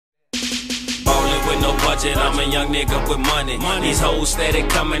budget. I'm a young nigga with money. These hoes steady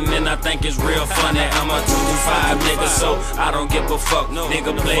coming and I think it's real funny. I'm a 225 nigga, so I don't give a fuck.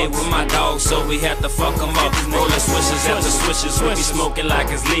 Nigga play with my dog, so we had to fuck him up. Rolling swishes after swishes, we be smoking like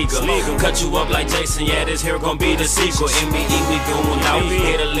it's legal. Cut you up like Jason, yeah, this here gon' be the sequel. MBE, we going out,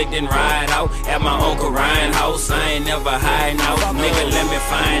 hit a lick and ride out at my Uncle Ryan house. I ain't never hiding out. Nigga, let me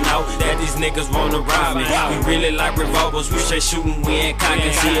find out that these niggas wanna rob me. We really like revolvers, we straight shooting, we ain't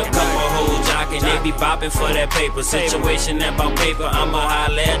cocking. See a couple hoes jocking, they be bopping for that paper. Situation about paper, I'ma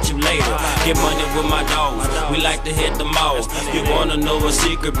holler at you later. Get money with my dogs, we like to hit the malls. You wanna know a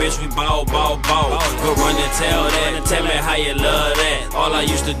secret, bitch, we ball. Go run and tell that, and tell me how you love that. All I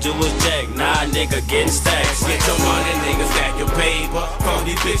used to do was jack, nah nigga getting stacks. Get your money, niggas, stack your paper. Fuck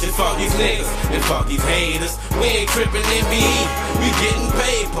these bitches, fuck these niggas, and fuck these haters. We ain't trippin' NBE, we getting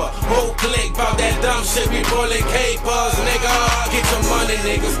paper. Whole clique, bout that dumb shit, we rollin' capers, nigga. Get your money,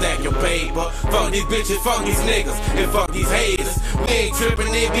 niggas, stack your paper. Fuck these bitches, fuck these niggas, and fuck these haters. We ain't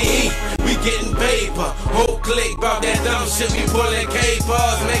trippin' NBE, we getting paper. Whole clique, bout that dumb shit, we rollin'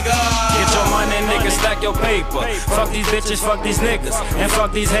 capers, nigga. Get your money, niggas, stack your paper. Fuck these bitches, fuck these niggas, and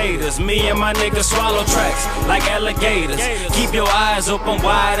fuck these haters. Me and my niggas swallow tracks like alligators. Keep your eyes open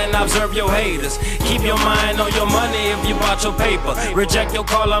wide and observe your haters. Keep your mind on your money if you bought your paper. Reject your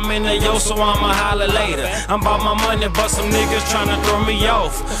call, I'm in the yo, so I'ma holler later. I'm about my money, but some niggas tryna throw me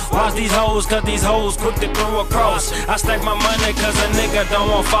off. Watch these hoes, cause these hoes quick to throw across. I stack my money cause a nigga don't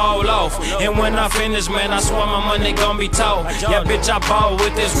want fall off. And when I finish, man, I swear my money gon' be tall. Yeah, bitch, I ball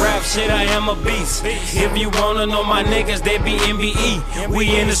with this rap shit, I am a beast. If you wanna know my niggas, they be NBE.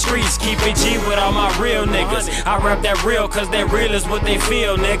 We in the streets, keep it G with all my real niggas. I rap that real cause that real is what they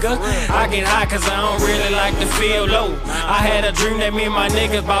feel, nigga. I get high cause I don't really like to feel low. I had a dream that me and my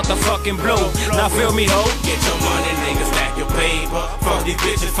niggas bout to fucking blow. Now feel me, ho? Get your money, niggas, stack your paper. Fuck these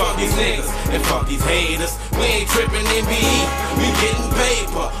bitches, fuck these niggas, and fuck these haters. We ain't trippin' NBE, we getting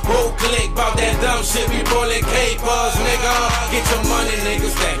paper. Whole clique, bout that dumb shit, we rollin' capers, nigga. Get your money,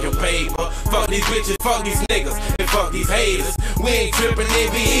 niggas, stack your paper. Fuck these bitches, fuck these niggas, and fuck these haters. We ain't trippin'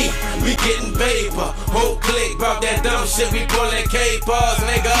 NBE, we getting paper. Whole clique, bout that dumb shit, we rollin' capers,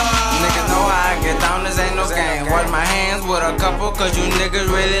 nigga. Niggas know how I get down, this ain't no game. Wash my hands with a couple, cause you niggas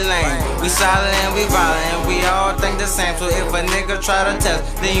really lame. We solid and we violent, and we all think the same. So if a nigga try to test,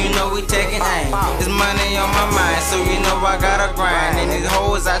 then you know we taking aim. There's money on my mind, so you know I gotta grind. And these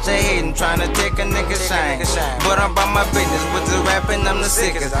hoes out here hating, trying to take a nigga shine. But I'm about my business, with the rapping I'm the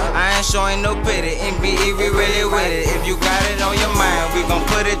sickest. I ain't showing no pity, NBE we really with it. If you got it on your mind, we gon'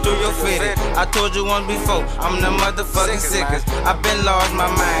 put it through your fitted. I told you once before, I'm the motherfucking sickest. I been lost my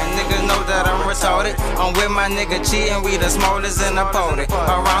mind, niggas know that I'm retarded. I'm with my nigga cheating, we the smallest in the party.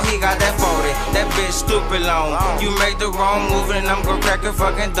 Around he got that 40, that bitch stupid long. You make the wrong move and I'm gon' crack your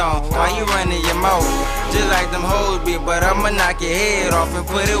fucking dome. Why you running your mouth? Just like them hoes be, but I'ma knock your head off and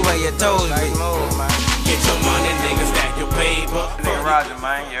put it where your toes be. Get your money, niggas, stack your paper. Nigga Roger,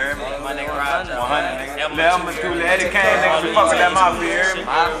 man, you heard me? My nigga Roger, 100, nigga. Lil' too Eddie Kane, nigga, we fuck with that mafia, you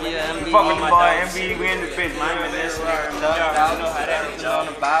heard me? We fuck with the boy, MB, we in the bitch, man. Y'all know how that is all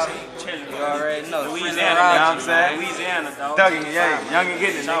about. You already know. Louisiana, you know what I'm saying? Louisiana, dog. Thuggin', yeah, young and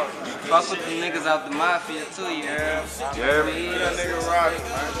getting it, nigga. Fuck with the niggas out the mafia too, you heard? You heard me? That nigga Roger,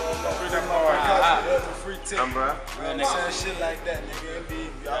 man. Free them hard. Free tip. Bro. Saying shit like that, nigga.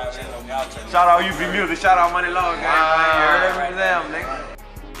 NBE. Shout out UB Music, shout out Money Long, gang, man. You heard me? Them, nigga.